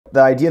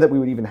the idea that we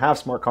would even have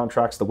smart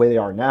contracts the way they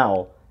are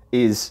now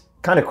is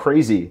kind of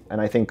crazy. And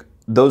I think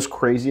those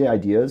crazy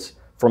ideas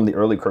from the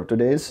early crypto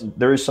days,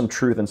 there is some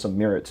truth and some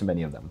merit to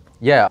many of them.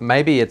 Yeah,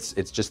 maybe it's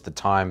just the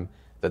time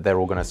that they're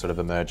all going to sort of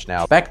emerge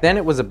now. Back then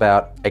it was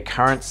about a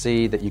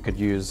currency that you could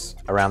use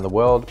around the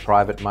world,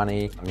 private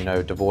money,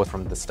 divorced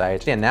from the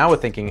state. Yeah, now we're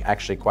thinking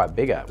actually quite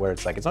bigger, where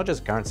it's like, it's not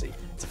just a currency,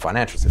 it's a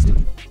financial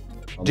system.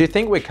 Do you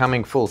think we're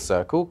coming full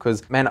circle?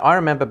 Because man, I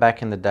remember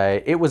back in the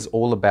day, it was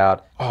all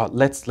about, oh,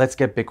 let's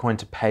get Bitcoin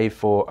to pay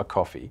for a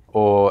coffee.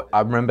 Or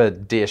I remember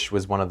Dish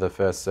was one of the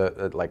first,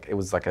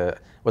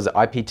 was it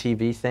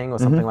IPTV thing or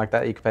something like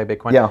that? You could pay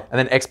Bitcoin. Yeah. And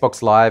then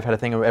Xbox Live had a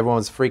thing where everyone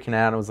was freaking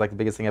out. It was like the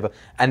biggest thing ever.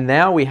 And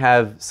now we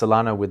have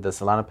Solana with the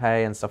Solana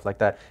Pay and stuff like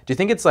that. Do you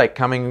think it's like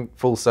coming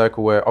full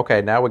circle where,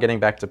 okay, now we're getting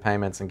back to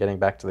payments and getting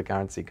back to the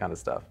currency kind of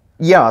stuff?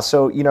 Yeah,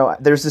 so,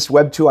 there's this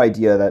Web 2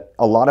 idea that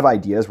a lot of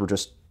ideas were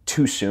just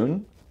too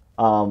soon.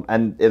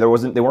 And they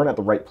weren't at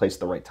the right place at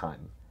the right time.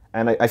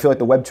 And I feel like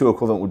the Web 2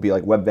 equivalent would be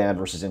like Webvan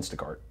versus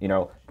Instacart.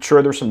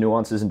 Sure, there's some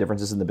nuances and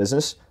differences in the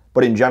business,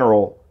 but in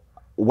general,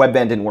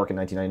 Webvan didn't work in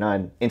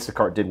 1999.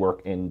 Instacart did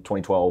work in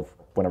 2012,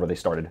 whenever they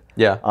started.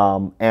 Yeah.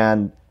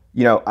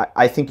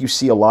 I think you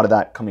see a lot of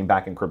that coming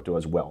back in crypto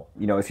as well.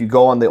 If you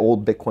go on the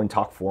old Bitcoin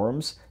Talk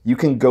forums, you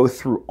can go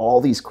through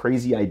all these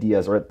crazy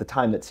ideas, or at the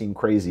time that seemed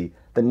crazy,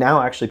 that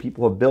now actually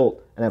people have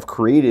built and have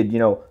created,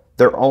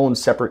 their own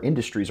separate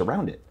industries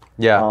around it.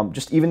 Yeah.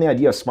 Just even the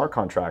idea of smart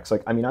contracts.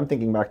 I'm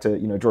thinking back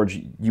to,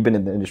 George, you've been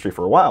in the industry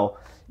for a while.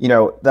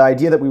 The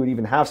idea that we would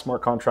even have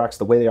smart contracts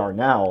the way they are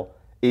now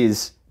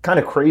is kind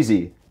of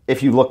crazy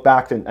if you look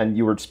back and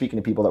you were speaking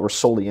to people that were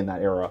solely in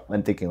that era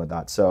and thinking with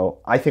that. So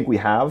I think we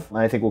have, and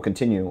I think we'll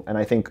continue. And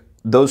I think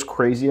those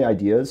crazy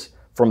ideas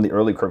from the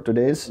early crypto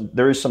days,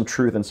 there is some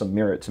truth and some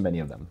merit to many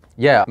of them.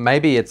 Yeah,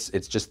 maybe it's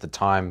just the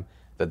time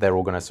that they're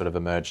all going to sort of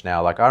emerge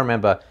now. Like I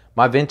remember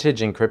my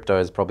vintage in crypto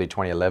is probably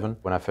 2011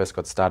 when I first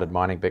got started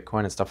mining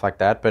Bitcoin and stuff like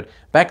that. But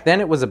back then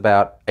it was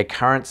about a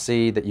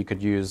currency that you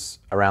could use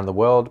around the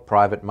world,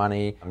 private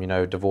money,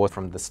 divorced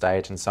from the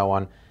state and so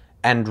on.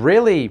 And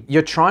really,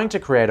 you're trying to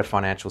create a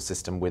financial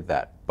system with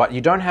that, but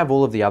you don't have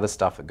all of the other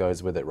stuff that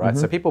goes with it, right?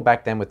 So people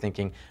back then were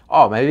thinking,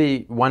 oh,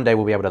 maybe one day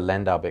we'll be able to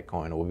lend our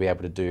Bitcoin, or we'll be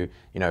able to do,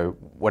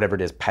 whatever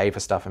it is, pay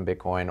for stuff in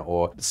Bitcoin,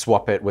 or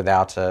swap it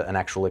without an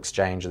actual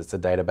exchange that's a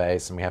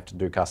database, and we have to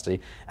do custody.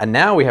 And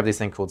now we have this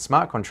thing called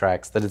smart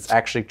contracts that it's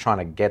actually trying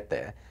to get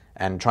there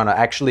and trying to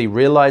actually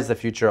realize the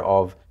future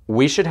of,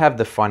 we should have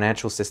the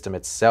financial system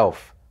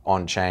itself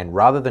on chain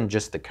rather than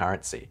just the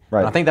currency.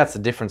 Right. And I think that's the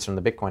difference from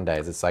the Bitcoin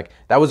days. It's like,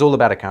 that was all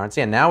about a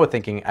currency, and now we're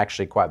thinking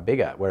actually quite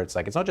bigger, where it's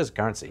like, it's not just a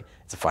currency,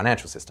 it's a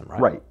financial system,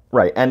 right?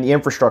 Right. And the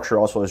infrastructure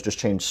also has just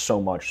changed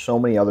so much. So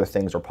many other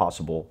things are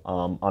possible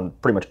on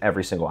pretty much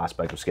every single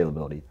aspect of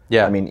scalability.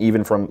 Yeah.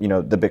 Even from,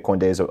 the Bitcoin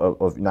days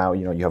of now,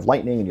 you have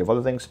Lightning and you have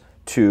other things,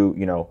 to,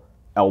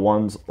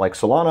 L1s like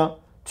Solana,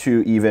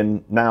 to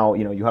even now,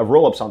 you have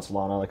rollups on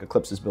Solana, like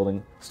Eclipse is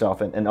building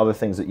stuff, and other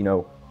things that,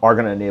 are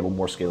going to enable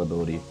more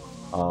scalability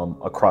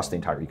across the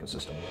entire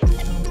ecosystem.